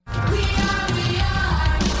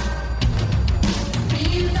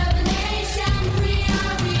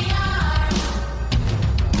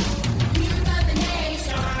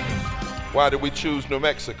Why did we choose New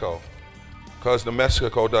Mexico? Because New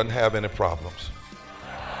Mexico doesn't have any problems.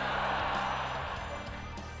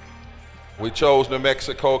 We chose New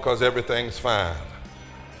Mexico because everything's fine,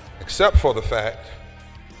 except for the fact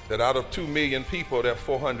that out of 2 million people, there are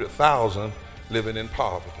 400,000 living in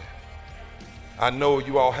poverty. I know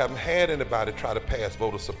you all haven't had anybody try to pass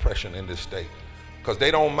voter suppression in this state, because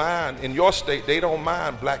they don't mind, in your state, they don't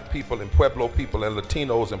mind black people and Pueblo people and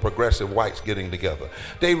Latinos and progressive whites getting together.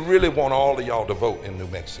 They really want all of y'all to vote in New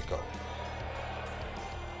Mexico.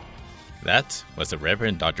 That was the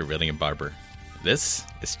Reverend Dr. William Barber. This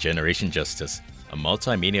is Generation Justice, a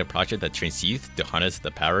multimedia project that trains youth to harness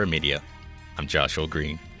the power of media. I'm Joshua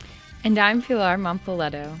Green. And I'm Pilar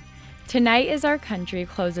Monfoletto. Tonight, as our country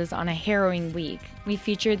closes on a harrowing week, we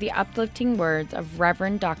feature the uplifting words of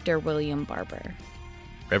Reverend Dr. William Barber.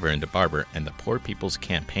 Reverend Barber and the Poor People's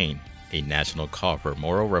Campaign, a national call for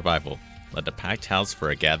moral revival, led a packed house for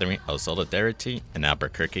a gathering of solidarity in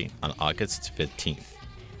Albuquerque on August 15th.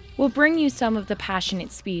 We'll bring you some of the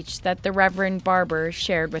passionate speech that the Reverend Barber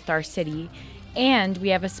shared with our city, and we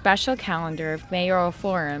have a special calendar of mayoral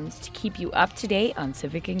forums to keep you up to date on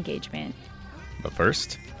civic engagement. But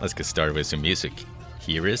first, let's get started with some music.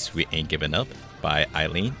 Here is We Ain't Giving Up by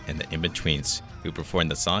Eileen and the In-Betweens, who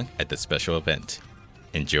performed the song at the special event.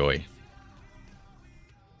 Enjoy.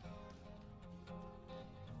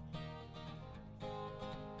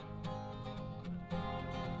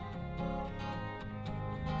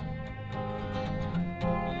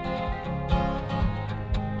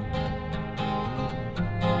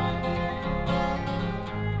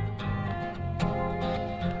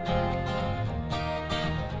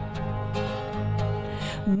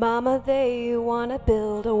 Mama, they wanna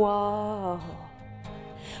build a wall.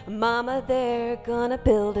 Mama, they're gonna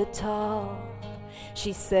build it tall.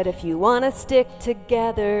 She said, if you wanna stick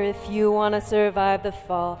together, if you wanna survive the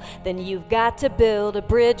fall, then you've got to build a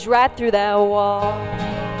bridge right through that wall.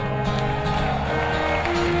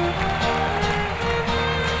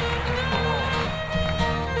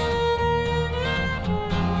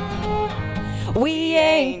 We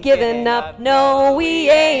ain't giving up, no, we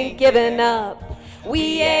ain't giving up.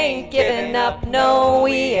 We ain't giving up, no,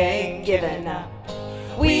 we ain't giving up.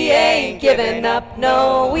 We ain't giving up,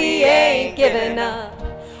 no, we ain't giving up.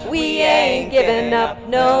 We ain't giving up,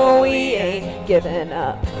 no, we ain't giving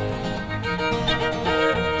up.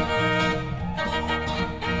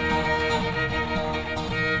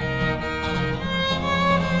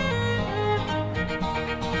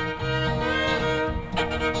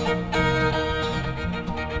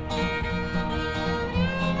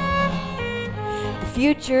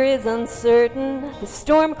 Future is uncertain, the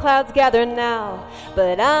storm clouds gather now,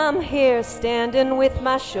 but I'm here standing with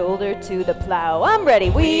my shoulder to the plow. I'm ready.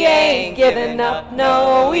 We ain't giving up,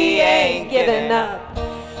 no, we ain't giving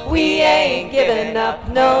up. We ain't giving up,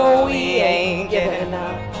 no, we ain't giving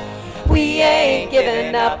up. We ain't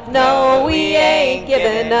giving up, no, we ain't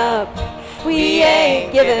giving up. We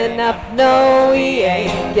ain't giving up, no, we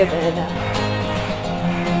ain't giving up.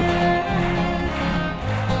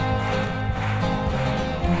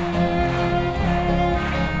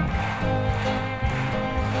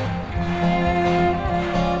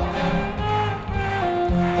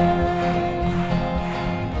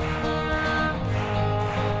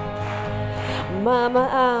 Mama,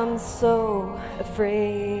 I'm so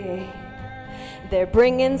afraid. They're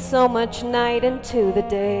bringing so much night into the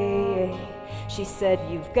day. She said,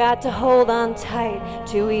 you've got to hold on tight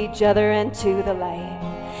to each other and to the light.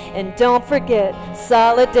 And don't forget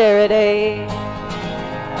solidarity.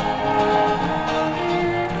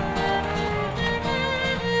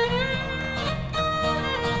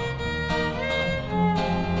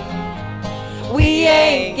 We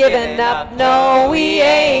ain't giving up, no, we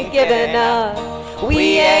ain't giving up.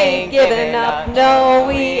 We ain't giving up, no,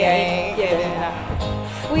 we ain't giving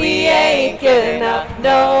up. We ain't giving up,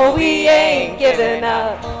 no, we ain't giving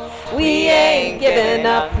up. We ain't giving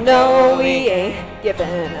up, no, we ain't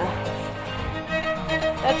giving up.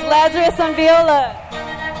 That's Lazarus on viola.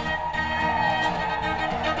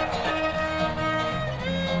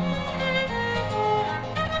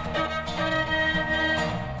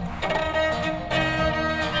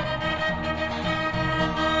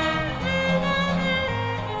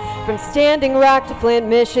 From Standing Rock to Flint,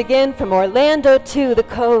 Michigan, from Orlando to the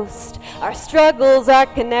coast, our struggles are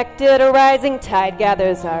connected, a rising tide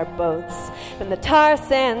gathers our boats. From the tar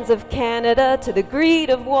sands of Canada to the greed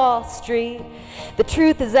of Wall Street, the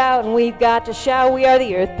truth is out and we've got to shout, we are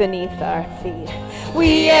the earth beneath our feet.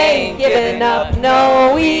 We ain't giving up,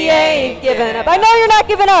 no, we ain't giving up. I know you're not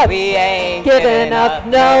giving up. We ain't giving up,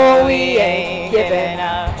 no, we ain't giving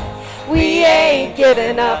up. We ain't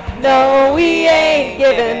giving up, no, we ain't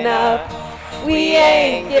giving up. We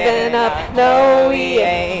ain't giving up, no, we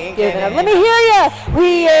ain't giving up. Let me hear ya.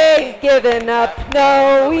 We ain't giving up,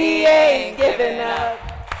 no, we ain't giving up.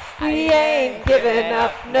 We ain't giving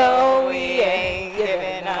up, no, we ain't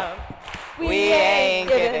giving up. We ain't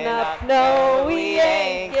giving up, no, we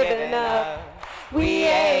ain't giving up. We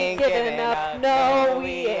ain't giving up, no,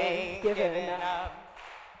 we ain't giving up.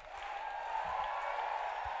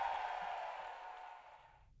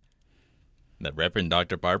 The Reverend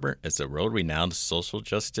Dr. Barber is a world-renowned social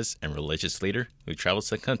justice and religious leader who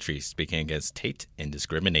travels the country speaking against hate and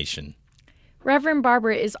discrimination. Reverend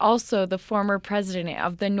Barber is also the former president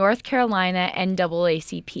of the North Carolina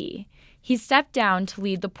NAACP. He stepped down to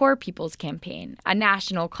lead the Poor People's Campaign, a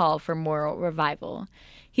national call for moral revival.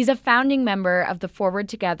 He's a founding member of the Forward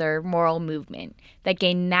Together moral movement that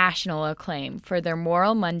gained national acclaim for their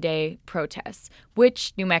Moral Monday protests,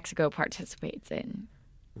 which New Mexico participates in.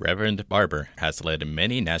 Reverend Barber has led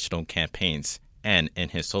many national campaigns, and in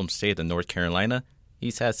his home state of North Carolina,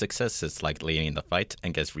 he's had successes like leading the fight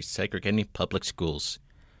against resegregating public schools.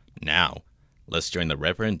 Now, let's join the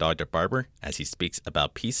Reverend Dr. Barber as he speaks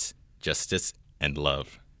about peace, justice, and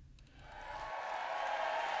love.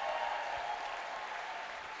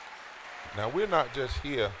 Now, we're not just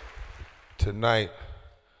here tonight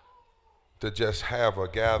to just have a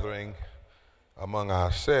gathering among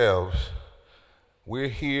ourselves. We're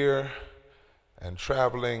here and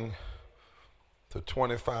traveling to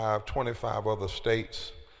 25 other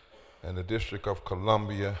states and the District of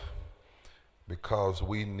Columbia because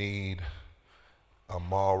we need a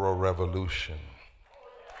moral revolution.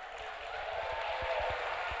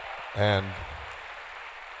 And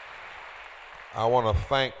I want to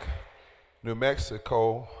thank New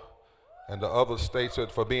Mexico and the other states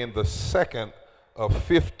for being the second of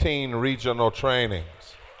 15 regional trainings.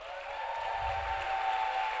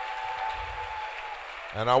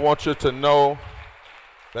 And I want you to know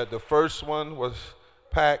that the first one was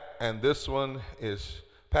packed and this one is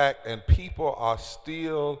packed, and people are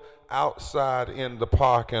still outside in the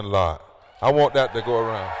parking lot. I want that to go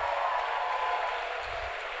around.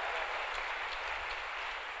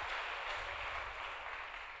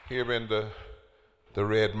 Here in the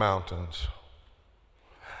Red Mountains.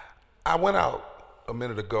 I went out a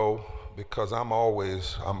minute ago because I'm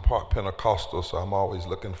part Pentecostal, so I'm always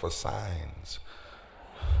looking for signs.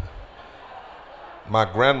 My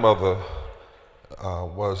grandmother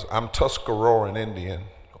I'm Tuscaroran Indian,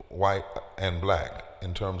 white and black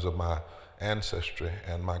in terms of my ancestry,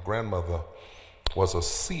 and my grandmother was a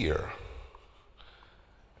seer.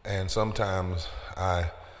 And sometimes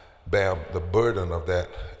I bear the burden of that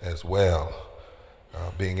as well,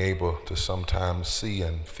 being able to sometimes see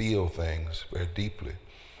and feel things very deeply.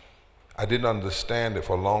 I didn't understand it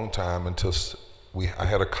for a long time until I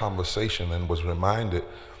had a conversation and was reminded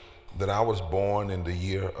that I was born in the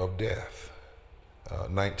year of death,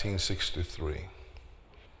 1963.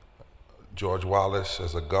 George Wallace,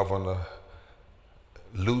 as a governor,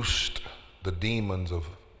 loosed the demons of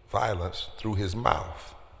violence through his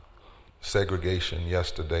mouth. Segregation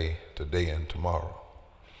yesterday, today, and tomorrow.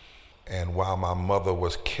 And while my mother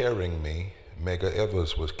was carrying me, Medgar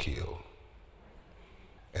Evers was killed.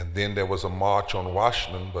 And then there was a march on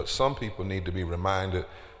Washington, but some people need to be reminded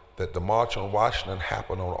that the March on Washington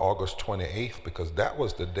happened on August 28th because that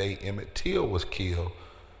was the day Emmett Till was killed,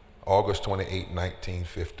 August 28,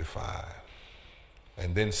 1955.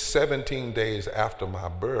 And then 17 days after my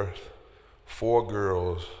birth, 4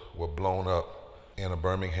 girls were blown up in a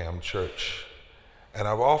Birmingham church. And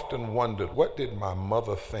I've often wondered, what did my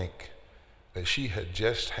mother think that she had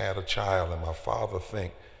just had a child, and my father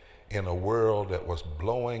think in a world that was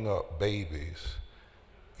blowing up babies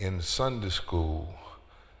in Sunday school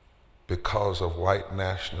because of white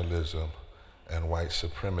nationalism and white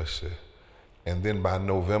supremacy. And then by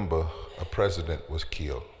November, a president was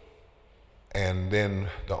killed. And then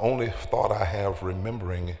the only thought I have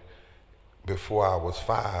remembering before I was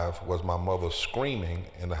 5 was my mother screaming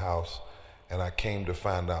in the house, and I came to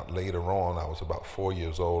find out later on, I was about 4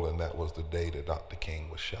 years old, and that was the day that Dr. King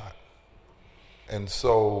was shot. And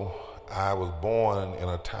so I was born in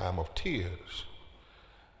a time of tears.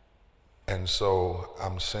 And so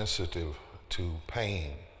I'm sensitive to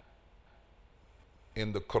pain.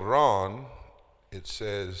 In the Quran, it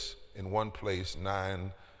says in one place,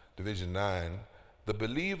 Division 9, the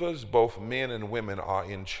believers, both men and women, are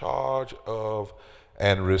in charge of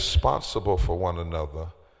and responsible for one another.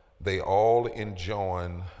 They all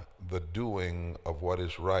enjoin the doing of what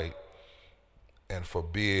is right and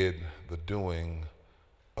forbid the doing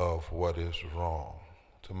of what is wrong.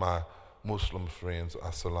 To my Muslim friends,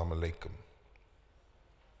 assalamu alaikum.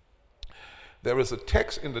 There is a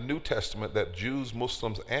text in the New Testament that Jews,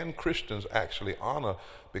 Muslims, and Christians actually honor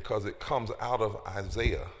because it comes out of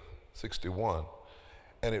Isaiah 61.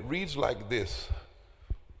 And it reads like this: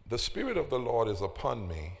 "The Spirit of the Lord is upon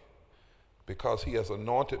me because he has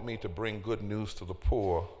anointed me to bring good news to the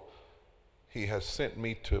poor. He has sent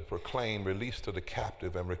me to proclaim release to the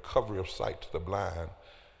captive and recovery of sight to the blind,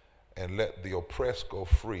 and let the oppressed go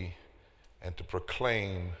free, and to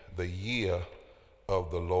proclaim the year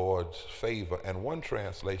of the Lord's favor." And one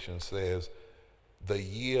translation says, "the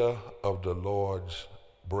year of the Lord's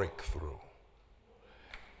breakthrough."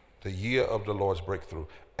 The year of the Lord's breakthrough.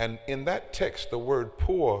 And in that text, the word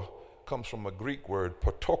poor comes from a Greek word,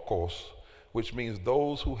 potokos, which means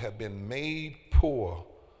those who have been made poor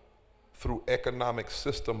through economic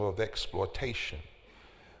system of exploitation.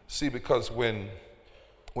 See, because when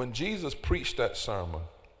Jesus preached that sermon,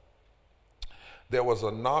 there was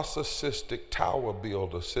a narcissistic tower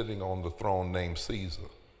builder sitting on the throne named Caesar.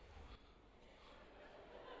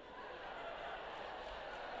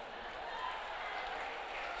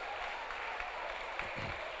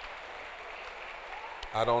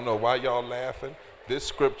 I don't know why y'all laughing. This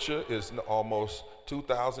scripture is almost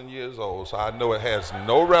 2,000 years old, so I know it has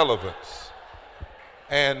no relevance.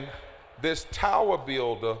 And this tower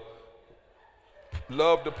builder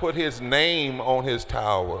loved to put his name on his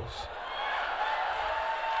towers.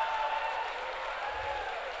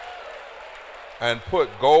 And put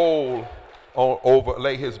gold on,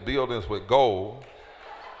 overlay his buildings with gold.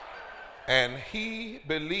 And he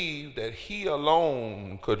believed that he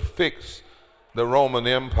alone could fix the Roman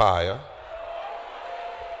Empire.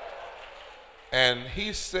 And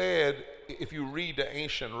he said, if you read the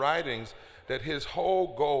ancient writings, that his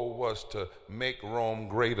whole goal was to make Rome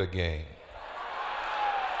great again.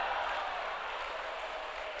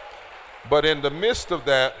 But in the midst of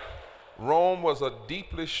that, Rome was a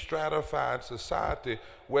deeply stratified society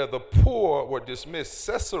where the poor were dismissed.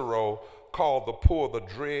 Cicero called the poor the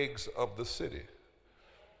dregs of the city.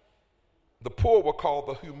 The poor were called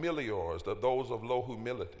the humiliors, those of low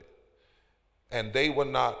humility. And they were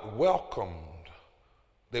not welcomed.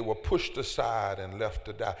 They were pushed aside and left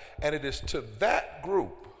to die. And it is to that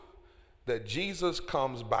group that Jesus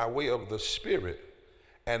comes by way of the Spirit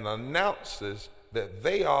and announces that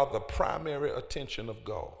they are the primary attention of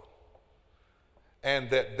God, and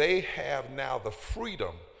that they have now the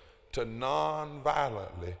freedom to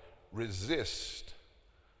non-violently resist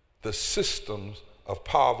the systems of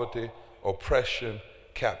poverty, oppression,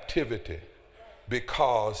 captivity,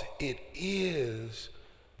 because it is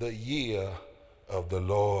the year of the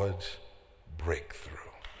Lord's breakthrough.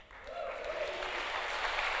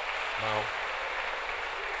 Now,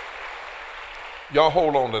 y'all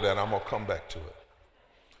hold on to that. I'm going to come back to it.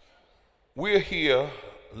 We're here,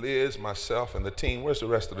 Liz, myself, and the team. Where's the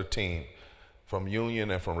rest of the team from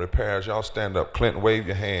Union and from Repairs? Y'all stand up. Clinton, wave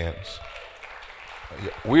your hands.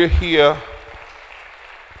 We're here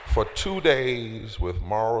for 2 days with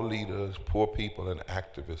moral leaders, poor people, and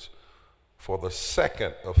activists for the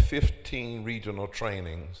second of 15 regional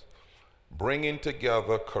trainings, bringing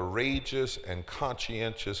together courageous and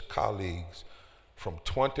conscientious colleagues from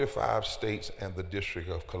 25 states and the District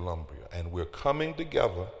of Columbia. And we're coming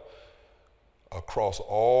together across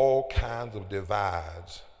all kinds of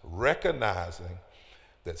divides, recognizing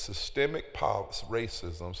that systemic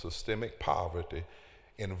racism, systemic poverty,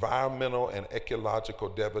 environmental and ecological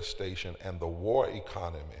devastation, and the war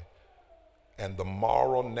economy, and the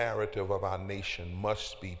moral narrative of our nation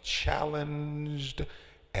must be challenged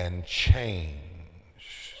and changed.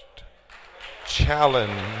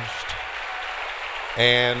 Challenged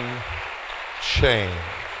and changed.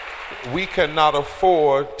 We cannot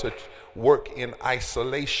afford to work in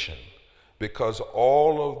isolation because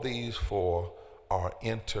all of these four are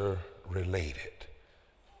interrelated.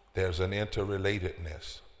 There's an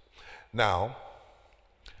interrelatedness. Now,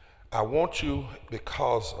 I want you,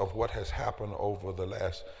 because of what has happened over the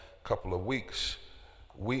last couple of weeks,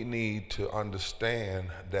 we need to understand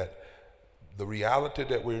that the reality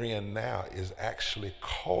that we're in now is actually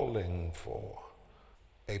calling for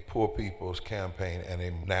a poor people's campaign and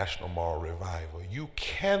a national moral revival. You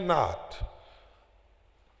cannot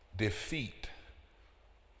defeat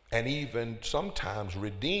and even sometimes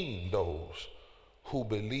redeem those who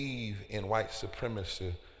believe in white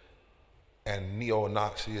supremacy and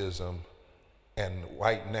neo-Nazism and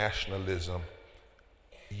white nationalism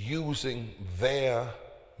using their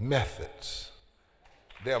methods.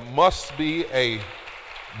 There must be a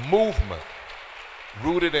movement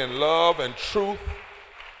rooted in love and truth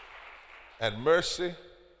and mercy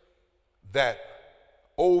that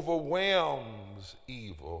overwhelms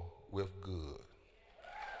evil with good.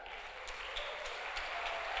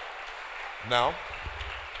 Now,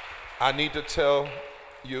 I need to tell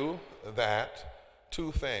you that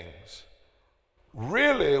two things.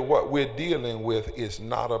 Really, what we're dealing with is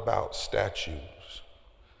not about statues.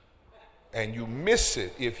 And you miss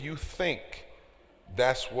it if you think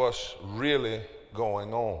that's what's really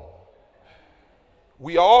going on.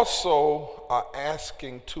 We also are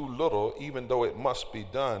asking too little, even though it must be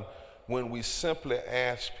done, when we simply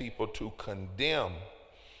ask people to condemn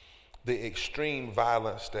the extreme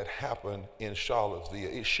violence that happened in Charlottesville.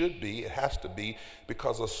 It should be, it has to be,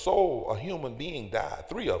 because a human being died,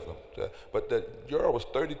 3 of them. But the girl was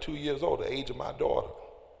 32 years old, the age of my daughter.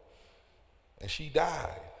 And she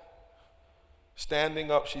died. Standing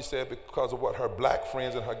up, she said, because of what her black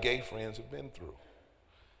friends and her gay friends have been through.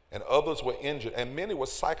 And others were injured, and many were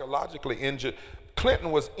psychologically injured.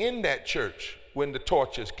 Clinton was in that church when the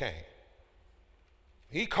torches came.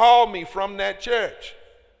 He called me from that church,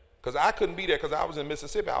 because I couldn't be there because I was in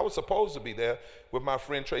Mississippi. I was supposed to be there with my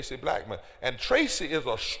friend Tracy Blackman. And Tracy is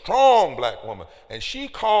a strong black woman. And she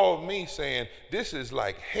called me saying, this is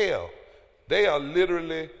like hell. They are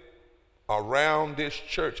literally around this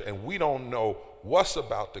church and we don't know what's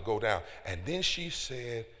about to go down. And then she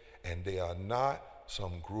said, and they are not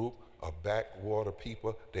some group of backwater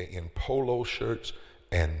people. They're in polo shirts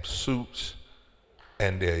and suits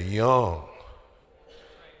and they're young.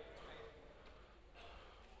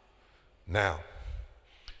 Now,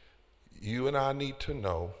 you and I need to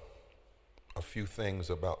know a few things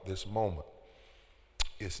about this moment.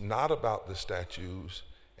 It's not about the statues,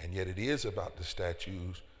 and yet it is about the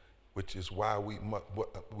statues, which is why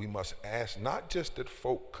we must ask not just that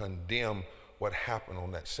folk condemn what happened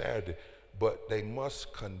on that Saturday, but they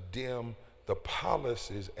must condemn the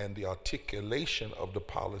policies and the articulation of the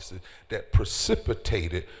policies that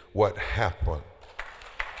precipitated what happened.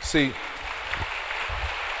 See,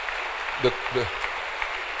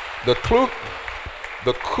 the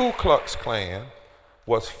Ku Klux Klan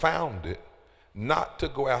was founded not to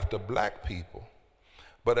go after black people,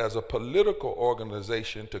 but as a political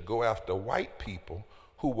organization to go after white people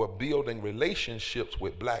who were building relationships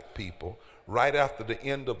with black people right after the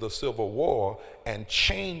end of the Civil War and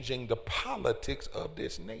changing the politics of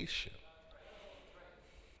this nation.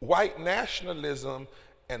 White nationalism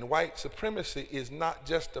and white supremacy is not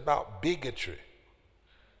just about bigotry.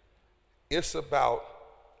 It's about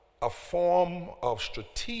a form of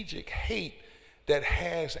strategic hate that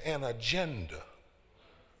has an agenda.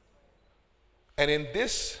 And in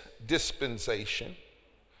this dispensation,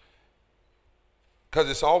 because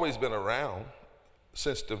it's always been around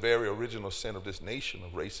since the very original sin of this nation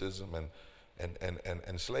of racism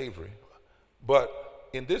and slavery, but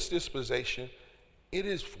in this dispensation, it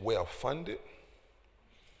is well funded,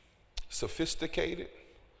 sophisticated,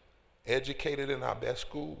 educated in our best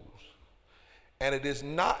schools. And it is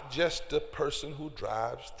not just the person who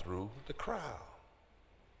drives through the crowd.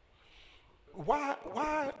 Why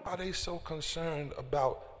are they so concerned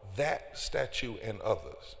about that statue and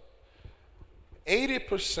others?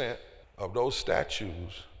 80% of those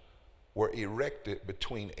statues were erected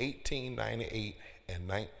between 1898 and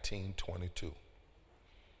 1922.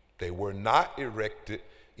 They were not erected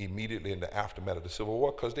immediately in the aftermath of the Civil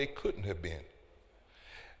War because they couldn't have been.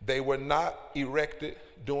 They were not erected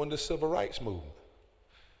during the Civil Rights Movement.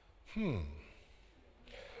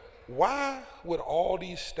 Why would all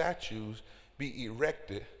these statues be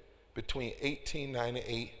erected between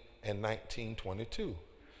 1898 and 1922?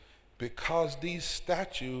 Because these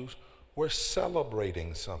statues were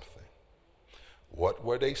celebrating something. What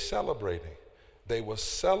were they celebrating? They were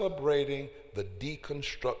celebrating the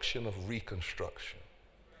deconstruction of Reconstruction.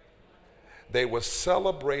 They were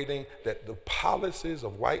celebrating that the policies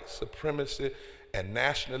of white supremacy and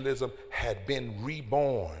nationalism had been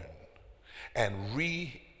reborn and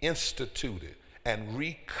reinstituted and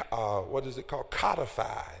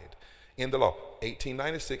codified in the law.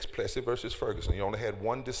 1896, Plessy versus Ferguson. You only had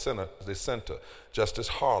one dissenter, Justice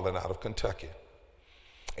Harlan out of Kentucky.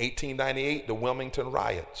 1898, the Wilmington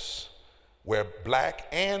riots, where black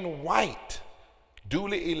and white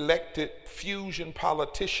duly elected fusion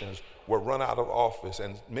politicians were run out of office,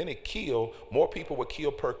 and more people were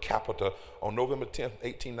killed per capita on November 10th,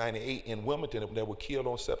 1898 in Wilmington than were killed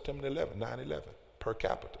on September 11th, 9/11, per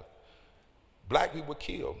capita. Black people were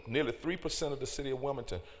killed, nearly 3% of the city of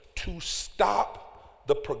Wilmington, to stop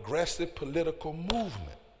the progressive political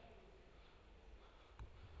movement.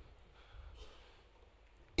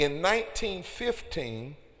 In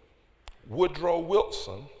 1915, Woodrow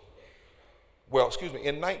Wilson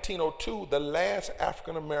in 1902, the last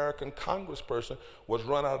African American congressperson was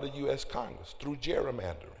run out of the U.S. Congress through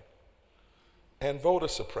gerrymandering and voter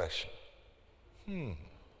suppression.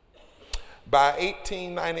 By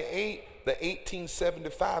 1898, the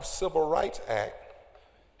 1875 Civil Rights Act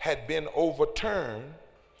had been overturned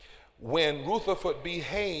when Rutherford B.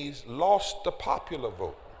 Hayes lost the popular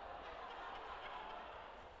vote.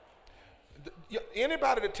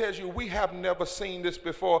 Anybody that tells you we have never seen this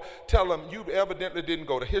before, tell them you evidently didn't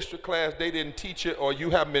go to history class, they didn't teach it, or you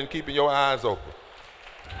haven't been keeping your eyes open.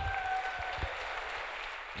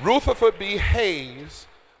 Rutherford B. Hayes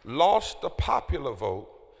lost the popular vote,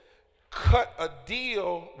 cut a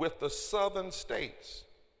deal with the southern states,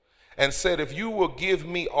 and said, if you will give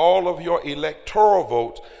me all of your electoral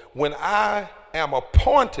votes, when I am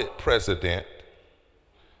appointed president,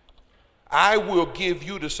 I will give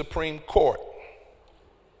you the Supreme Court.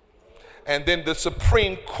 And then the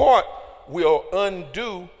Supreme Court will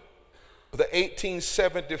undo the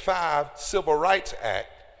 1875 Civil Rights Act,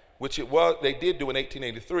 which they did do in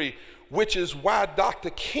 1883, which is why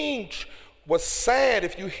Dr. King was sad,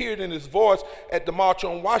 if you hear it in his voice, at the March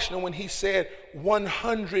on Washington when he said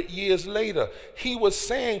 100 years later. He was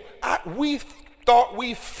saying, we thought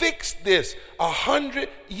we fixed this 100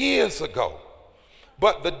 years ago.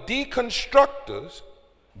 But the deconstructors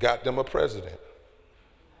got them a president.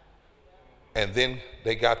 And then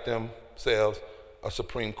they got themselves a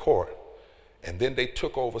Supreme Court. And then they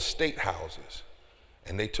took over state houses.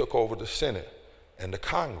 And they took over the Senate and the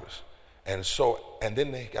Congress. And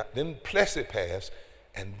then Plessy passed,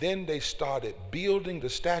 and then they started building the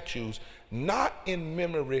statues, not in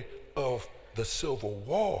memory of the Civil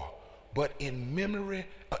War, but in memory,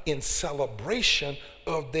 in celebration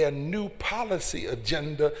of their new policy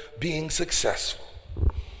agenda being successful.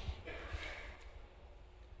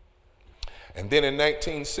 And then in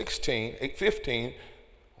 1915,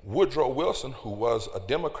 Woodrow Wilson, who was a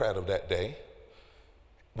Democrat of that day,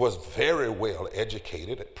 was very well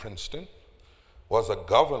educated at Princeton, was a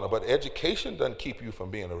governor, but education doesn't keep you from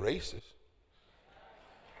being a racist.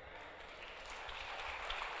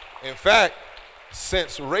 In fact,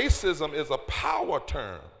 since racism is a power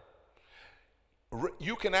term,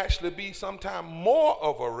 you can actually be sometimes more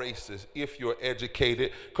of a racist if you're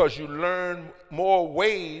educated, because you learn more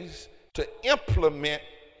ways to implement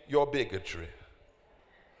your bigotry.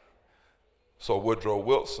 So Woodrow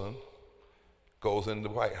Wilson goes in the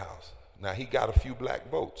White House. Now, he got a few black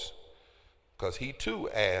votes because he too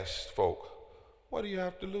asked folk, what do you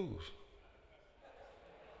have to lose?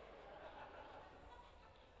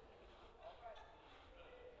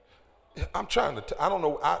 I'm trying to, I don't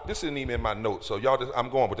know, this isn't even in my notes, so I'm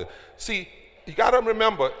going with it. See, you got to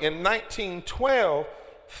remember, in 1912,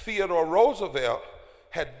 Theodore Roosevelt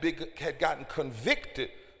had gotten convicted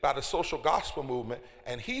by the social gospel movement,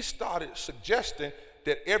 and he started suggesting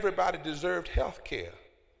that everybody deserved health care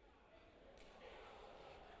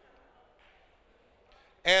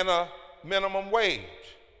and a minimum wage,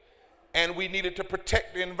 and we needed to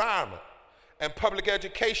protect the environment, and public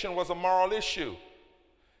education was a moral issue.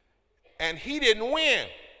 And he didn't win.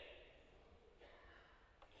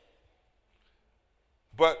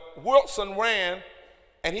 But Wilson ran,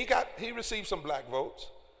 and he received some black votes,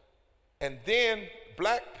 and then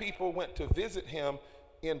black people went to visit him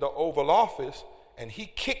in the Oval Office, and he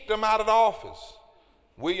kicked them out of the office.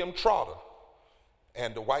 William Trotter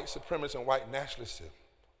and the white supremacists and white nationalists said,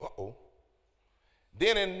 uh-oh.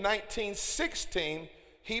 Then in 1916,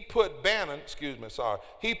 he put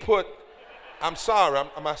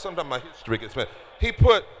sometimes my history gets mixed. He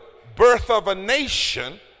put Birth of a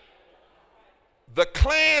Nation, the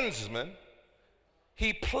Klansman,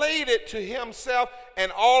 he played it to himself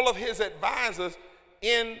and all of his advisors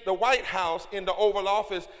in the White House, in the Oval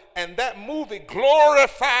Office, and that movie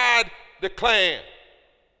glorified the Klan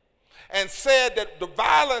and said that the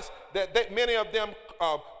violence that many of them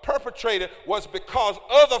perpetrated was because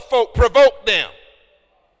other folk provoked them.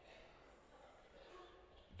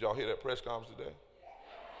 Did y'all hear that press conference today?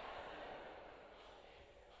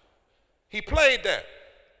 He played that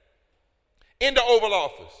in the Oval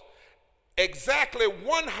Office exactly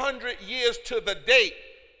 100 years to the date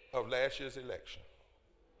of last year's election.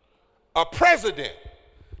 A president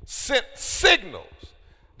sent signals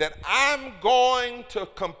that I'm going to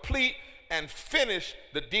complete and finish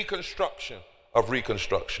the deconstruction of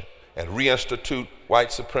Reconstruction and reinstitute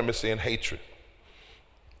white supremacy and hatred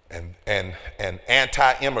and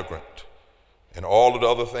anti-immigrant and all of the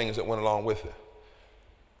other things that went along with it.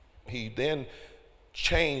 He then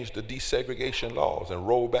changed the desegregation laws and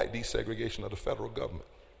rolled back desegregation of the federal government.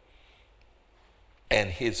 And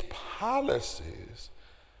his policies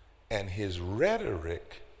and his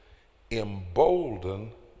rhetoric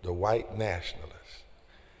emboldened the white nationalists.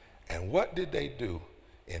 And what did they do?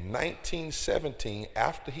 In 1917,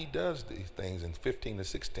 after he does these things in 15 to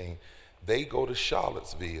 16, they go to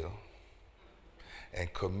Charlottesville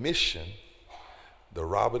and commission the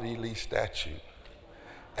Robert E. Lee statue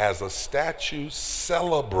as a statue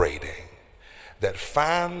celebrating that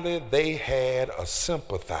finally they had a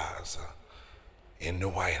sympathizer in the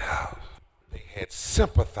White House. They had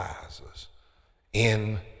sympathizers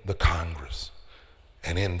in the Congress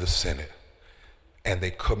and in the Senate. And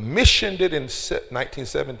they commissioned it in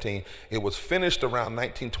 1917. It was finished around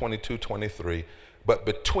 1922-23. But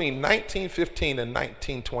between 1915 and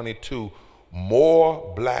 1922,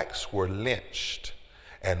 more blacks were lynched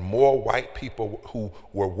and more white people who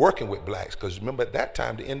were working with blacks, because remember at that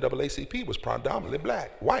time the NAACP was predominantly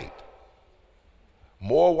white.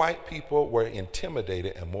 More white people were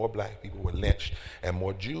intimidated and more black people were lynched and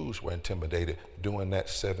more Jews were intimidated during that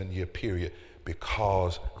 7-year period,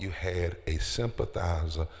 because you had a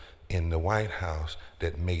sympathizer in the White House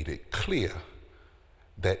that made it clear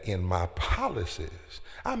that in my policies,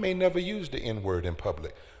 I may never use the N-word in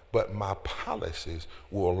public, but my policies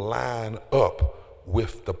will line up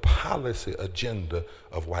with the policy agenda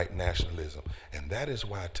of white nationalism. And that is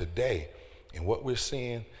why today, in what we're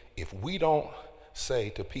seeing, if we don't say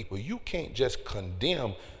to people, you can't just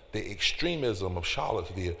condemn the extremism of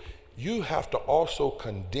Charlottesville, you have to also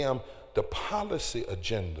condemn the policy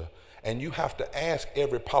agenda. And you have to ask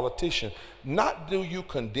every politician, not do you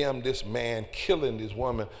condemn this man killing this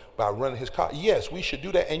woman by running his car? Yes, we should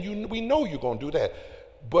do that, and we know you're going to do that.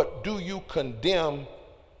 But do you condemn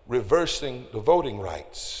reversing the voting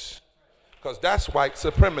rights? Because that's white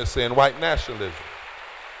supremacy and white nationalism.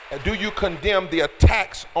 And do you condemn the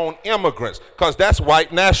attacks on immigrants? Because that's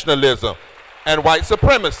white nationalism and white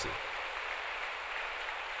supremacy.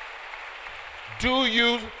 Do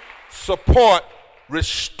you support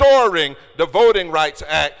restoring the Voting Rights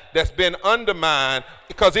Act that's been undermined?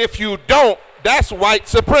 Because if you don't, that's white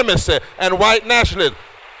supremacy and white nationalism.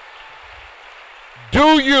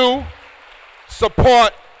 Do you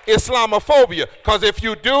support Islamophobia? Because if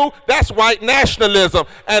you do, that's white nationalism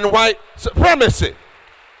and white supremacy.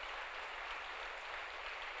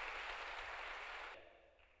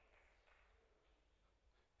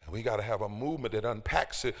 We got to have a movement that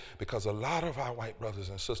unpacks it, because a lot of our white brothers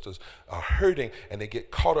and sisters are hurting and they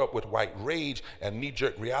get caught up with white rage and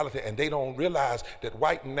knee-jerk reality, and they don't realize that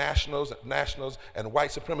white nationals and white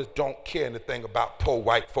supremacists don't care anything about poor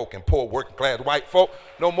white folk and poor working class white folk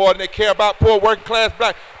no more than they care about poor working class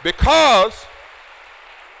black. Because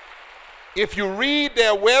if you read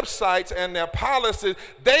their websites and their policies,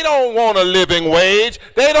 they don't want a living wage.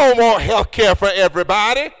 They don't want health care for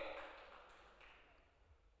everybody.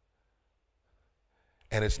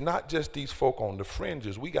 And it's not just these folk on the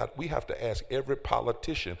fringes. We have to ask every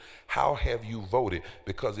politician, how have you voted?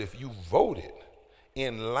 Because if you voted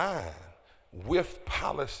in line with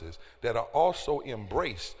policies that are also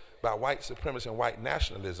embraced by white supremacy and white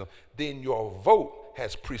nationalism, then your vote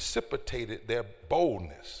has precipitated their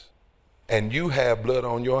boldness. And you have blood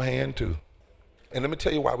on your hand too. And let me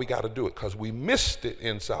tell you why we got to do it, because we missed it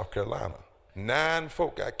in South Carolina. 9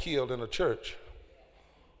 folk got killed in a church.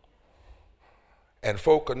 And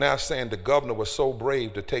folk are now saying the governor was so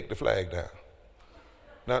brave to take the flag down.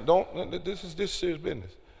 Now, this is serious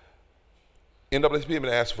business. NAACP been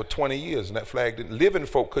asked for 20 years, and that flag didn't. Living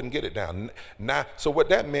folk couldn't get it down. Now, so what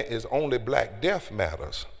that meant is only Black death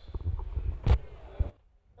matters. That's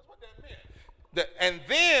what that meant. And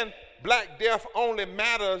then Black death only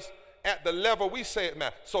matters at the level we say it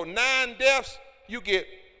matters. So 9 deaths, you get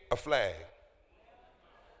a flag.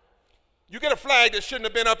 You get a flag that shouldn't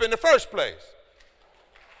have been up in the first place.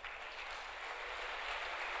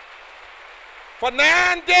 For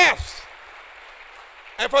 9 deaths.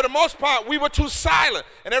 And for the most part, we were too silent.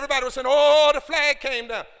 And everybody was saying, oh, the flag came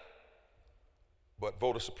down. But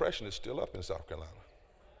voter suppression is still up in South Carolina.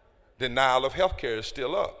 Denial of health care is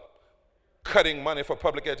still up. Cutting money for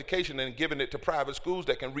public education and giving it to private schools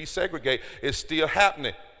that can resegregate is still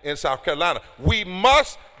happening in South Carolina. We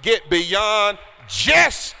must get beyond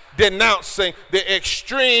just denouncing the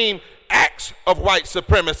extreme acts of white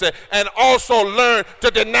supremacy and also learn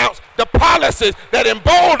to denounce the policies that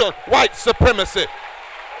embolden white supremacy.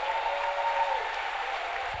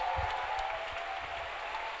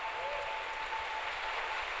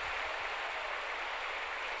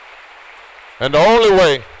 And the only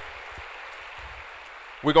way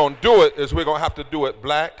we're going to do it is we're going to have to do it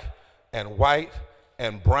black and white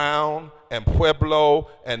and brown and Pueblo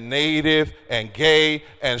and native and gay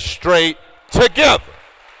and straight together.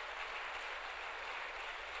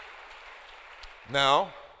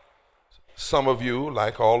 Now, some of you,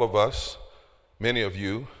 like all of us, many of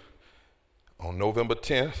you, on November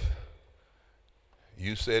 10th,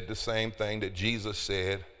 you said the same thing that Jesus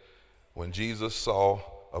said when Jesus saw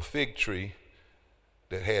a fig tree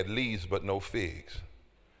that had leaves but no figs.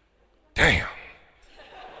 Damn.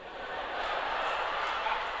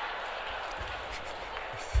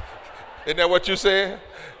 Isn't that what you said?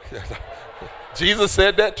 Jesus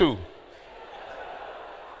said that too.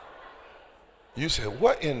 You said,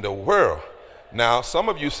 what in the world? Now, some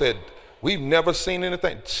of you said, we've never seen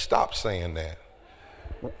anything. Stop saying that.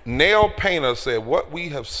 Nail Painter said, what we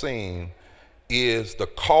have seen is the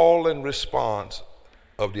call and response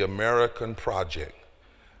of the American project.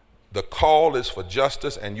 The call is for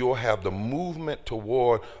justice, and you'll have the movement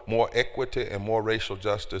toward more equity and more racial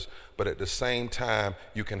justice, but at the same time,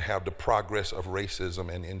 you can have the progress of racism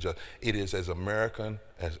and injustice. It is as American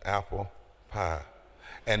as apple pie.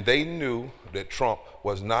 And they knew that Trump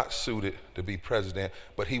was not suited to be president,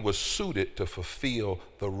 but he was suited to fulfill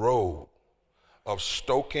the role of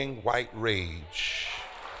stoking white rage.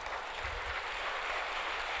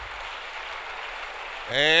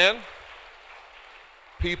 And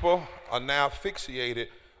people are now fixated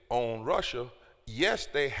on Russia. Yes,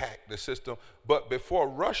 they hacked the system, but before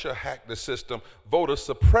Russia hacked the system, voter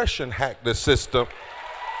suppression hacked the system.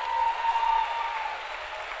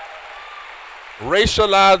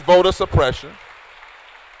 Racialized voter suppression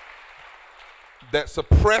that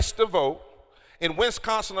suppressed the vote. In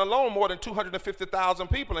Wisconsin alone, more than 250,000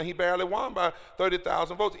 people, and he barely won by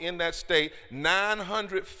 30,000 votes in that state.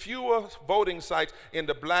 900 fewer voting sites in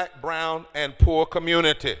the black, brown, and poor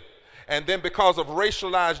community. And then because of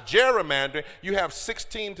racialized gerrymandering, you have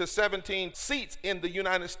 16 to 17 seats in the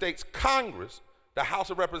United States Congress, the House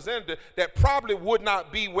of Representatives, that probably would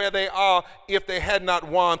not be where they are if they had not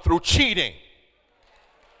won through cheating.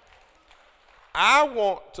 I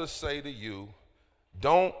want to say to you,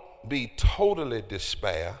 don't be totally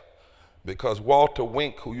despair, because Walter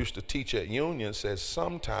Wink, who used to teach at Union, says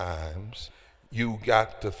sometimes you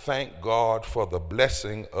got to thank God for the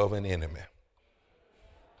blessing of an enemy.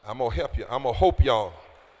 I'm going to help you. I'm going to hope y'all.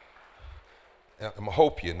 I'm going to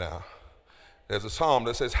hope you now. There's a psalm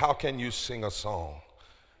that says, how can you sing a song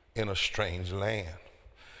in a strange land?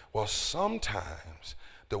 Well, sometimes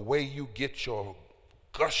the way you get your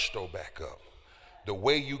gusto back up, the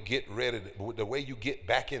way you get ready, the way you get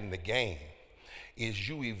back in the game is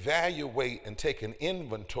you evaluate and take an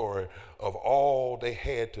inventory of all they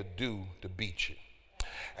had to do to beat you.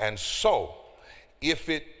 And so, if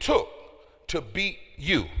it took to beat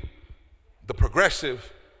you, the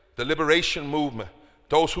progressive, the liberation movement,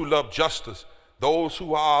 those who love justice, those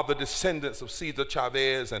who are the descendants of Cesar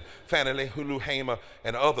Chavez and Fannie Lou Hamer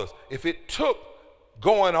and others, if it took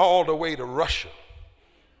going all the way to Russia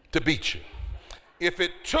to beat you, if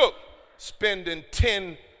it took spending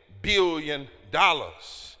 $10 billion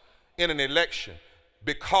in an election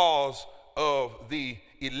because of the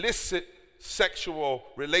illicit sexual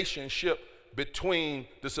relationship between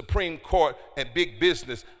the Supreme Court and big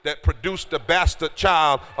business that produced the bastard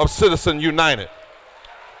child of Citizens United.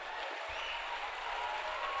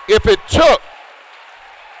 If it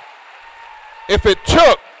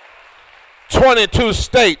took 22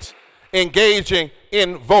 states engaging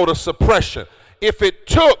in voter suppression, if it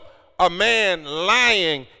took a man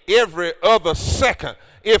lying every other second,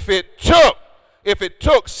 if it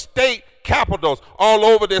took state capitals all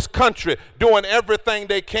over this country doing everything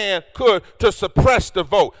they could to suppress the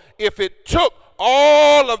vote, if it took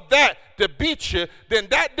all of that to beat you, then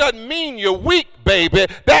that doesn't mean you're weak, baby.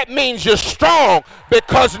 That means you're strong,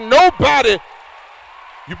 because nobody,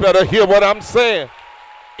 you better hear what I'm saying.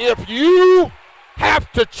 If you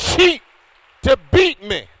have to cheat to beat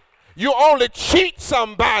me, you only cheat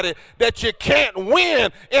somebody that you can't win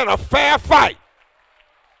in a fair fight.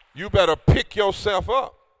 You better pick yourself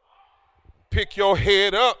up. Pick your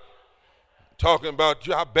head up. Talking about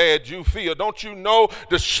how bad you feel. Don't you know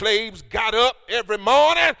the slaves got up every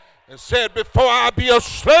morning and said, before I be a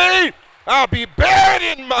slave, I'll be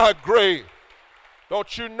buried in my grave.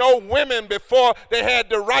 Don't you know women, before they had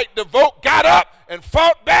the right to vote, got up and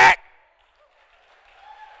fought back?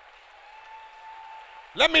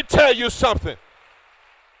 Let me tell you something.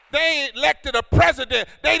 They elected a president.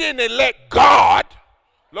 They didn't elect God.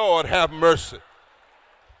 Lord have mercy.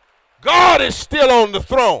 God is still on the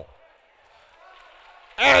throne.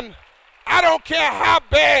 And I don't care how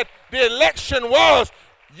bad the election was,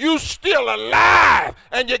 you still alive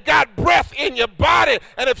and you got breath in your body.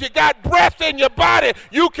 And if you got breath in your body,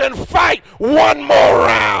 you can fight one more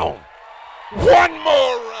round. One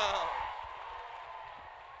more round.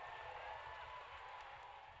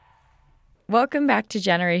 Welcome back to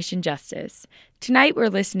Generation Justice. Tonight we're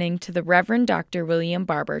listening to the Reverend Dr. William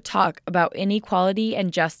Barber talk about inequality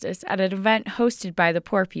and justice at an event hosted by the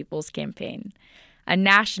Poor People's Campaign, a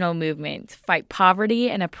national movement to fight poverty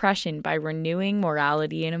and oppression by renewing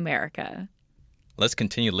morality in America. Let's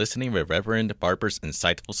continue listening with Reverend Barber's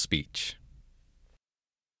insightful speech.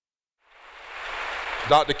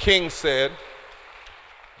 Dr. King said,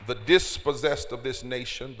 "The dispossessed of this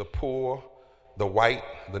nation, the poor, the white,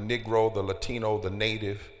 the Negro, the Latino, the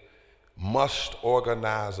Native, must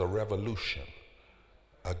organize a revolution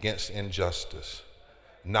against injustice,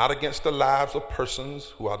 not against the lives of persons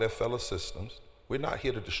who are their fellow citizens. We're not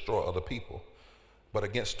here to destroy other people, but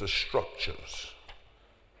against the structures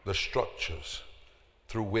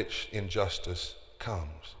through which injustice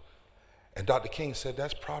comes." And Dr. King said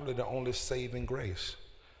that's probably the only saving grace.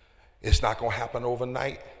 It's not going to happen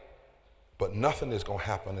overnight, but nothing is going to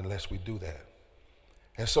happen unless we do that.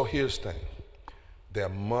 And so here's the thing. There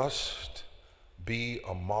must be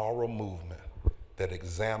a moral movement that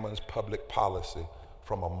examines public policy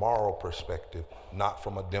from a moral perspective, not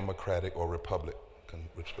from a Democratic or Republican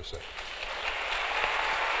perspective.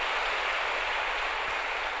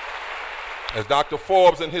 As Dr.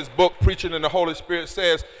 Forbes in his book, Preaching in the Holy Spirit,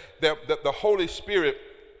 says that the Holy Spirit,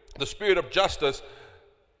 the Spirit of justice,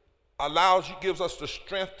 gives us the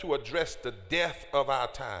strength to address the death of our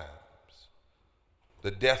times. The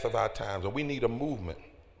death of our times. And we need a movement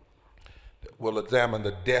that will examine the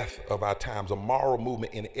death of our times, a moral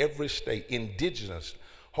movement in every state, indigenous,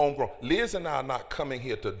 homegrown. Liz and I are not coming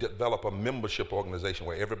here to develop a membership organization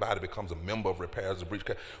where everybody becomes a member of Repairs of Breach.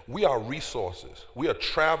 We are resources. We are a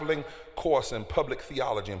traveling course in public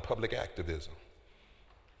theology and public activism.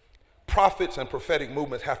 Prophets and prophetic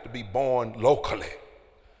movements have to be born locally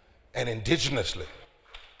and indigenously.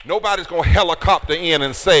 Nobody's going to helicopter in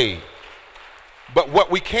and save. But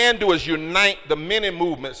what we can do is unite the many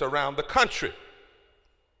movements around the country.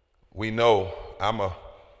 We know I'm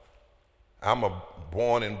a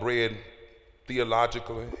born and bred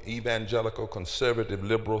theologically evangelical, conservative,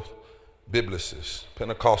 liberal biblicist,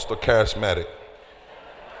 Pentecostal, charismatic.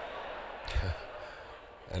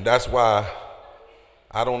 And that's why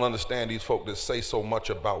I don't understand these folk that say so much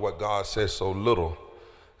about what God says so little,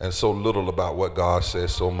 and so little about what God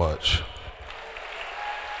says so much.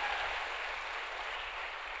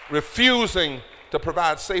 Refusing to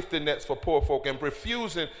provide safety nets for poor folk and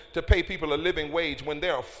refusing to pay people a living wage when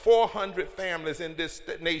there are 400 families in this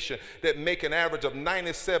nation that make an average of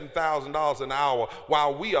 $97,000 an hour,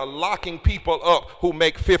 while we are locking people up who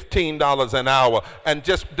make $15 an hour and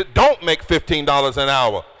just don't make $15 an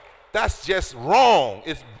hour. That's just wrong.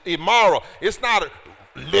 It's immoral. It's not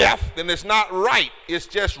left and it's not right. It's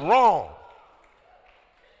just wrong.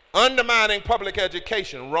 Undermining public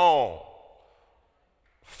education, wrong.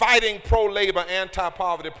 Fighting pro-labor,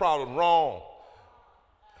 anti-poverty problem, wrong.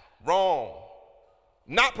 Wrong.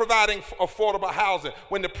 Not providing affordable housing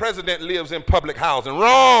when the president lives in public housing,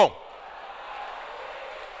 wrong.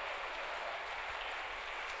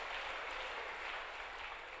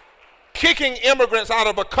 Kicking immigrants out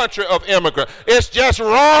of a country of immigrants, it's just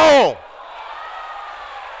wrong.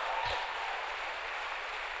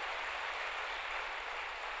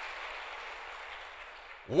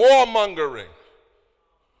 Warmongering,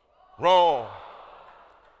 wrong.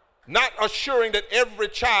 Not assuring that every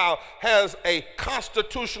child has a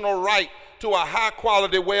constitutional right to a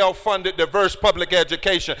high-quality, well-funded, diverse public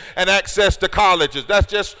education and access to colleges. That's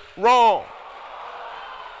just wrong.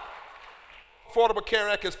 Affordable Care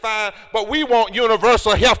Act is fine, but we want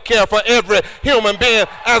universal health care for every human being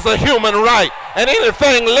as a human right. And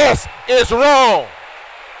anything less is wrong.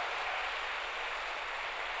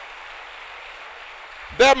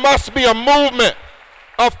 There must be a movement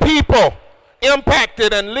of people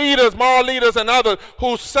impacted and leaders, moral leaders and others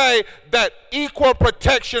who say that equal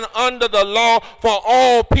protection under the law for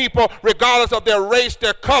all people, regardless of their race,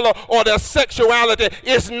 their color, or their sexuality,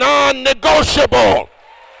 is non-negotiable.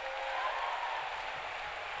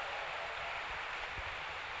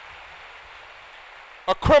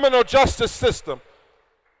 A criminal justice system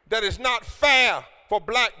that is not fair for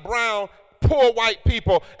black, brown, poor white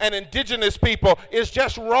people and indigenous people is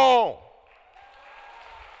just wrong.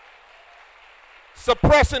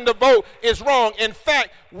 Suppressing the vote is wrong. In fact,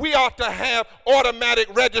 we ought to have automatic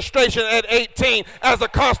registration at 18 as a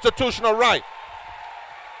constitutional right.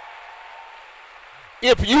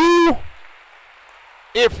 If you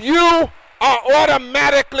are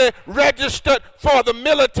automatically registered for the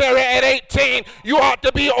military at 18, you ought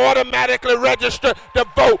to be automatically registered to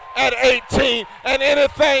vote at 18, and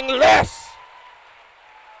anything less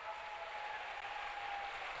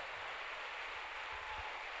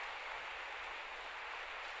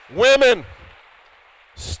Women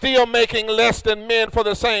still making less than men for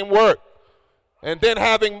the same work. And then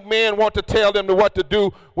having men want to tell them what to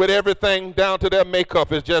do with everything down to their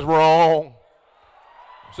makeup is just wrong.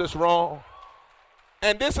 It's just wrong.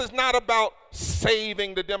 And this is not about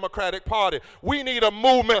saving the Democratic Party. We need a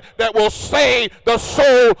movement that will save the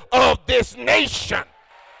soul of this nation.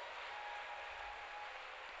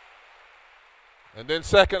 And then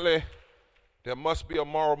secondly, there must be a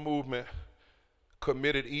moral movement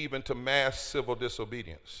committed even to mass civil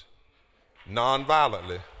disobedience,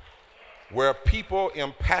 nonviolently, where people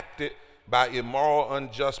impacted by immoral,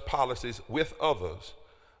 unjust policies with others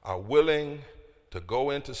are willing to go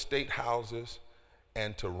into state houses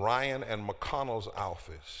and to Ryan and McConnell's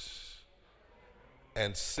office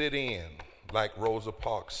and sit in like Rosa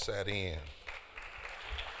Parks sat in.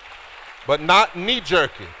 But not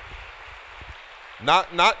knee-jerky, not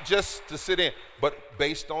just to sit in, but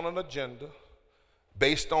based on an agenda,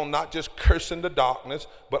 based on not just cursing the darkness,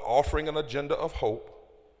 but offering an agenda of hope.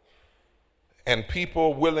 And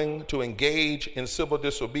people willing to engage in civil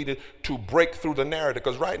disobedience to break through the narrative.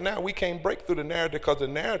 Because right now we can't break through the narrative because the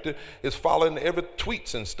narrative is following every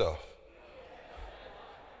tweets and stuff.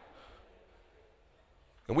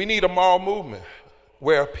 And we need a moral movement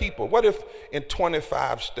where people, what if in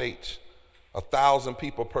 25 states, 1,000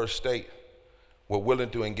 people per state were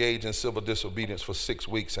willing to engage in civil disobedience for 6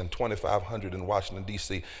 weeks and 2,500 in Washington,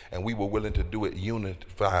 D.C., and we were willing to do it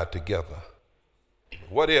unified together?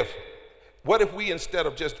 What if we, instead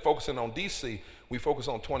of just focusing on D.C., we focus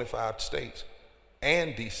on 25 states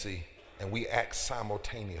and D.C., and we act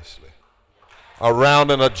simultaneously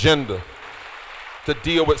around an agenda to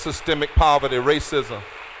deal with systemic poverty, racism,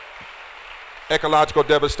 ecological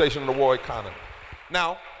devastation, and the war economy?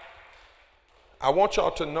 Now, I want y'all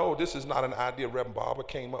to know this is not an idea Reverend Barber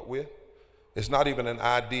came up with. It's not even an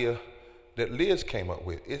idea that Liz came up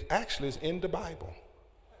with. It actually is in the Bible.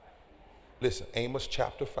 Listen, Amos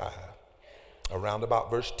chapter 5. Around about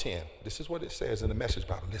verse 10. This is what it says in the Message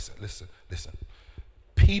Bible. Listen.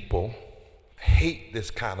 People hate this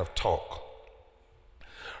kind of talk.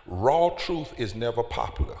 Raw truth is never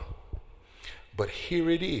popular. But here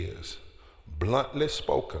it is, bluntly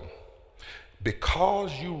spoken.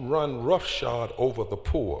 Because you run roughshod over the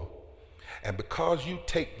poor, and because you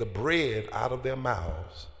take the bread out of their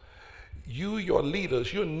mouths, your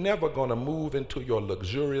leaders, you're never going to move into your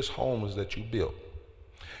luxurious homes that you built.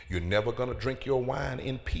 You're never going to drink your wine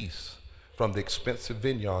in peace from the expensive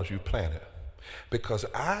vineyards you planted. Because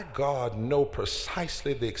I, God, know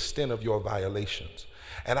precisely the extent of your violations.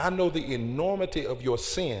 And I know the enormity of your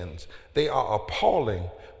sins. They are appalling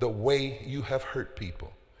the way you have hurt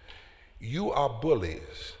people. You are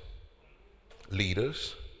bullies,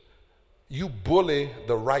 leaders. You bully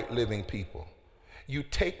the right living people. You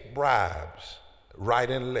take bribes right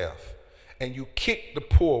and left. And you kick the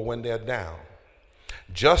poor when they're down.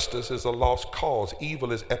 Justice is a lost cause.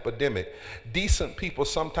 Evil is epidemic. Decent people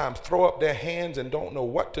sometimes throw up their hands and don't know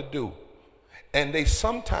what to do. And they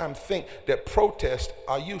sometimes think that protests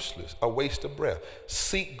are useless, a waste of breath.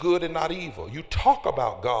 Seek good and not evil. You talk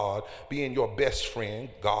about God being your best friend.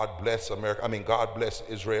 God bless America. God bless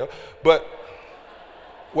Israel. But,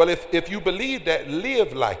 well, if you believe that,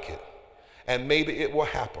 live like it. And maybe it will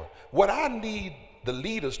happen. What I need the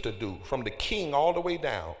leaders to do, from the king all the way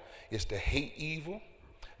down, is to hate evil,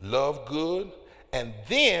 love good, and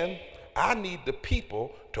then I need the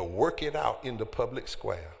people to work it out in the public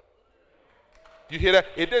square. You hear that?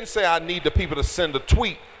 It didn't say I need the people to send a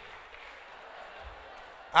tweet.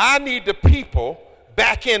 I need the people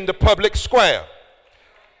back in the public square.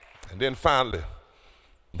 And then finally,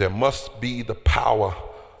 there must be the power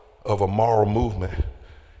of a moral movement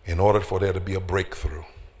in order for there to be a breakthrough.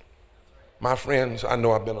 My friends, I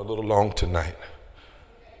know I've been a little long tonight,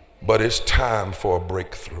 but it's time for a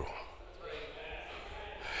breakthrough.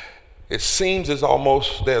 It seems there's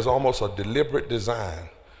almost a deliberate design.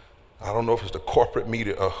 I don't know if it's the corporate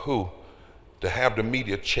media or who, to have the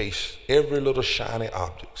media chase every little shiny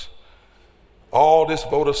object. All this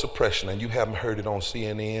voter suppression, and you haven't heard it on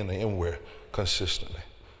CNN or anywhere consistently.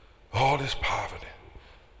 All this poverty.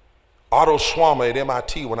 Otto Schwammer at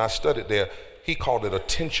MIT, when I studied there, he called it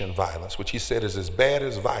attention violence, which he said is as bad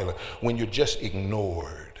as violence when you're just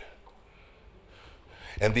ignored.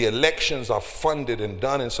 And the elections are funded and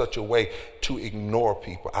done in such a way to ignore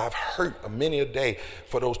people. I've heard many a day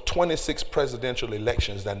for those 26 presidential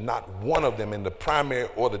elections that not one of them in the primary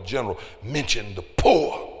or the general mentioned the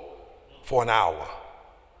poor for an hour.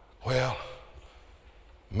 Well,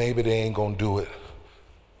 maybe they ain't gonna do it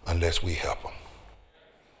unless we help them.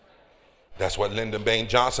 That's what Lyndon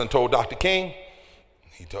Baines Johnson told Dr. King.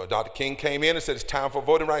 He told Dr. King came in and said, it's time for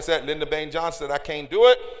voting rights act. Lyndon Baines Johnson said, I can't do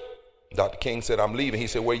it. Dr. King said, I'm leaving. He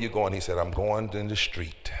said, where you going? He said, I'm going in the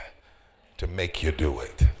street to make you do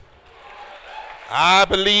it. I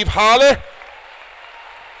believe, Holly,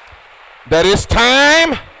 that it's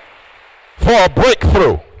time for a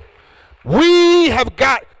breakthrough. We have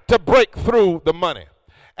got to break through the money.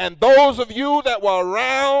 And those of you that were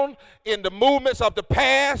around in the movements of the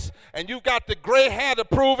past, and you've got the gray hair to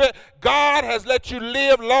prove it, God has let you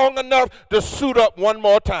live long enough to suit up one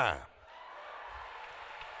more time.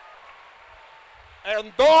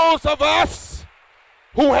 And those of us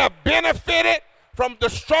who have benefited from the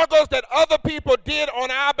struggles that other people did on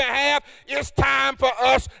our behalf, it's time for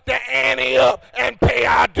us to ante up and pay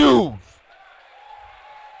our dues.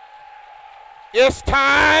 It's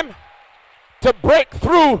time to break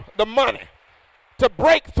through the money, to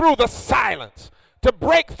break through the silence, to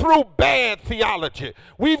break through bad theology.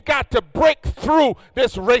 We've got to break through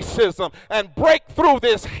this racism and break through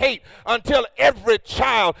this hate until every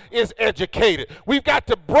child is educated. We've got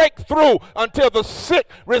to break through until the sick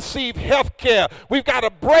receive health care. We've got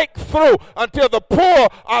to break through until the poor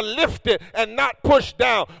are lifted and not pushed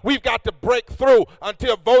down. We've got to break through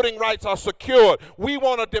until voting rights are secured. We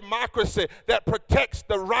want a democracy that protects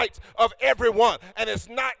the rights of everyone, and it's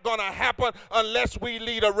not going to happen unless we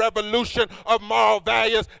lead a revolution of moral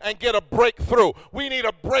values and get a breakthrough. We need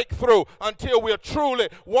a breakthrough until we're truly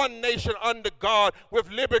one nation under God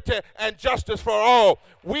with liberty and justice for all.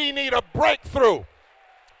 We need a breakthrough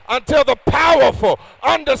until the powerful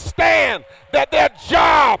understand that their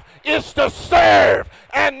job is to serve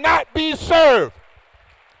and not be served.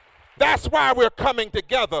 That's why we're coming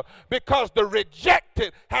together, because the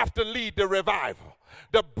rejected have to lead the revival.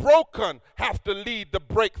 The broken have to lead the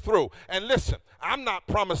breakthrough. And listen, I'm not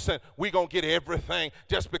promising we're going to get everything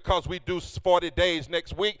just because we do 40 days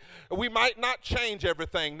next week. We might not change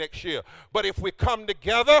everything next year. But if we come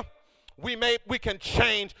together, we can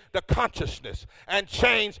change the consciousness and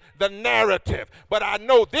change the narrative. But I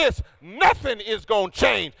know this, nothing is going to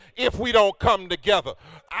change if we don't come together.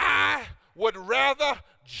 I would rather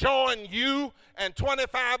join you and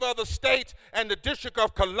 25 other states and the District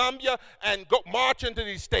of Columbia and go march into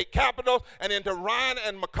these state capitals and into Ryan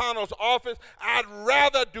and McConnell's office. I'd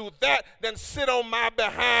rather do that than sit on my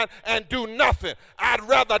behind and do nothing. I'd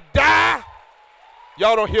rather die.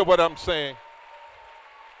 Y'all don't hear what I'm saying.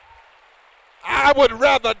 I would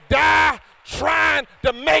rather die trying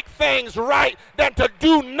to make things right than to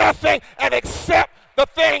do nothing and accept the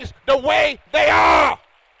things the way they are.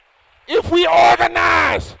 If we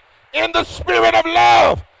organize in the spirit of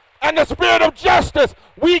love and the spirit of justice,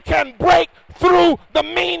 we can break through the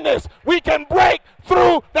meanness. We can break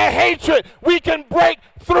through the hatred. We can break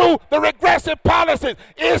through the regressive policies.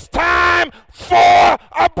 It's time for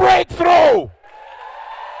a breakthrough.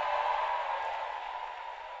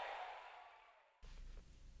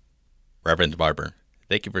 Reverend Barber,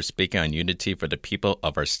 thank you for speaking on unity for the people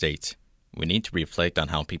of our state. We need to reflect on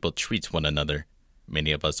how people treat one another.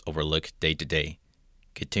 Many of us overlook day to day.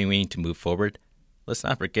 Continuing to move forward, let's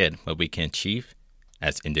not forget what we can achieve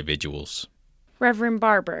as individuals. Reverend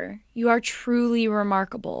Barber, you are truly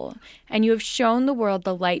remarkable, and you have shown the world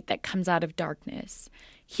the light that comes out of darkness.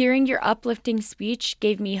 Hearing your uplifting speech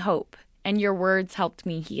gave me hope, and your words helped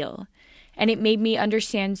me heal. And it made me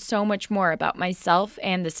understand so much more about myself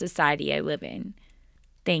and the society I live in.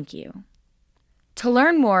 Thank you. To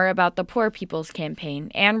learn more about the Poor People's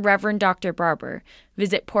Campaign and Reverend Dr. Barber,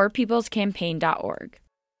 visit poorpeoplescampaign.org.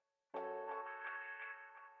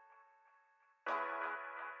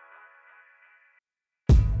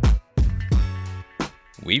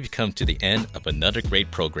 We've come to the end of another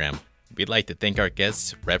great program. We'd like to thank our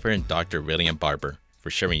guest, Reverend Dr. William Barber,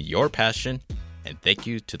 for sharing your passion, and thank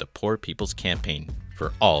you to the Poor People's Campaign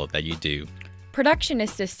for all that you do. Production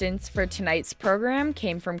assistance for tonight's program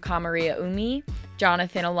came from Kamaria Umi,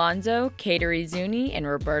 Jonathan Alonzo, Kateri Zuni, and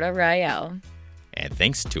Roberta Rael. And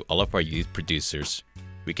thanks to all of our youth producers.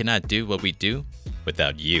 We cannot do what we do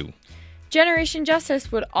without you. Generation Justice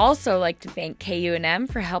would also like to thank KUNM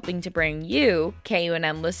for helping to bring you,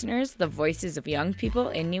 KUNM listeners, the voices of young people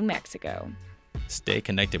in New Mexico. Stay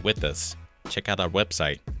connected with us. Check out our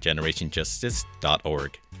website,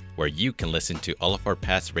 generationjustice.org, where you can listen to all of our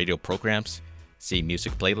past radio programs, see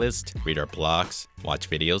music playlists, read our blogs, watch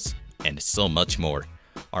videos, and so much more.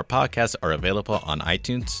 Our podcasts are available on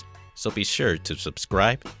iTunes, so be sure to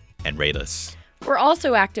subscribe and rate us. We're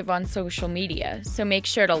also active on social media, so make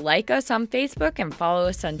sure to like us on Facebook and follow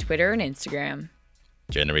us on Twitter and Instagram.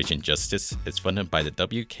 Generation Justice is funded by the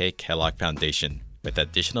W.K. Kellogg Foundation, with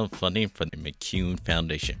additional funding from the McCune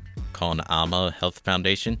Foundation, Kon Alma Health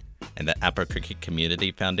Foundation, and the Albuquerque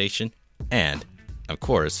Community Foundation, and, of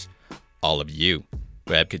course, all of you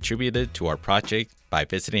who have contributed to our project by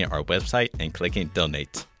visiting our website and clicking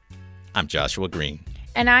donate. I'm Joshua Green.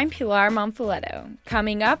 And I'm Pilar Monfiletto.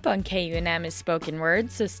 Coming up on KUNM is Spoken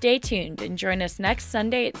Word, so stay tuned and join us next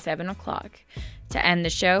Sunday at 7 o'clock. To end the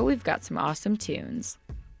show, we've got some awesome tunes.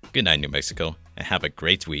 Good night, New Mexico, and have a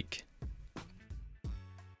great week.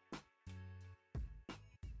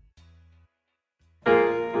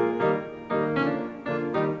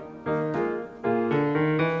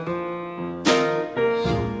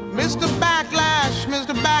 Mr.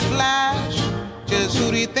 Backlash, just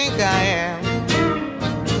who do you think I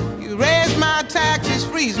am? You raise my taxes,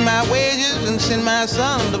 freeze my wages, and send my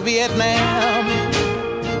son to Vietnam.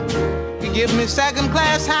 You give me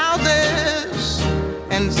second-class houses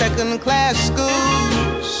and second-class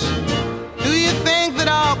schools. Do you think that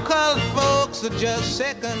all colored folks are just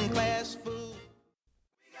second-class fools?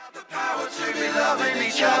 We got the power to be loving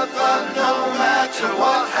each other no matter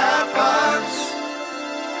what happens.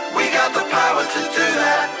 We got the power to do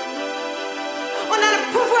that. On a le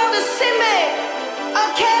pouvoir de s'aimer,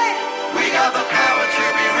 okay? We got the power to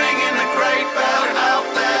be ringing the great bell out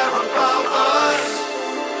there above us.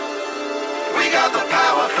 We got the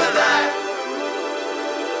power for that.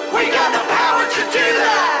 We got the power to do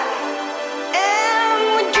that.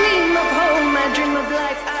 And we dream of home, I dream of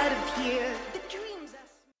life out of here. The dreams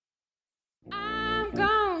I'm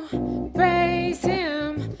gone, praise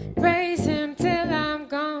him till I'm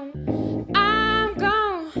gone. I'm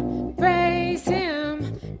gone, praise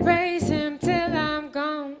him till I'm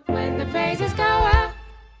gone. When the praises go up,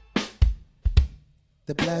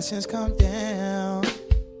 The blessings come down.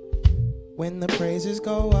 When the praises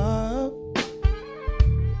go up,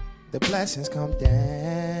 the blessings come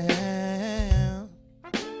down.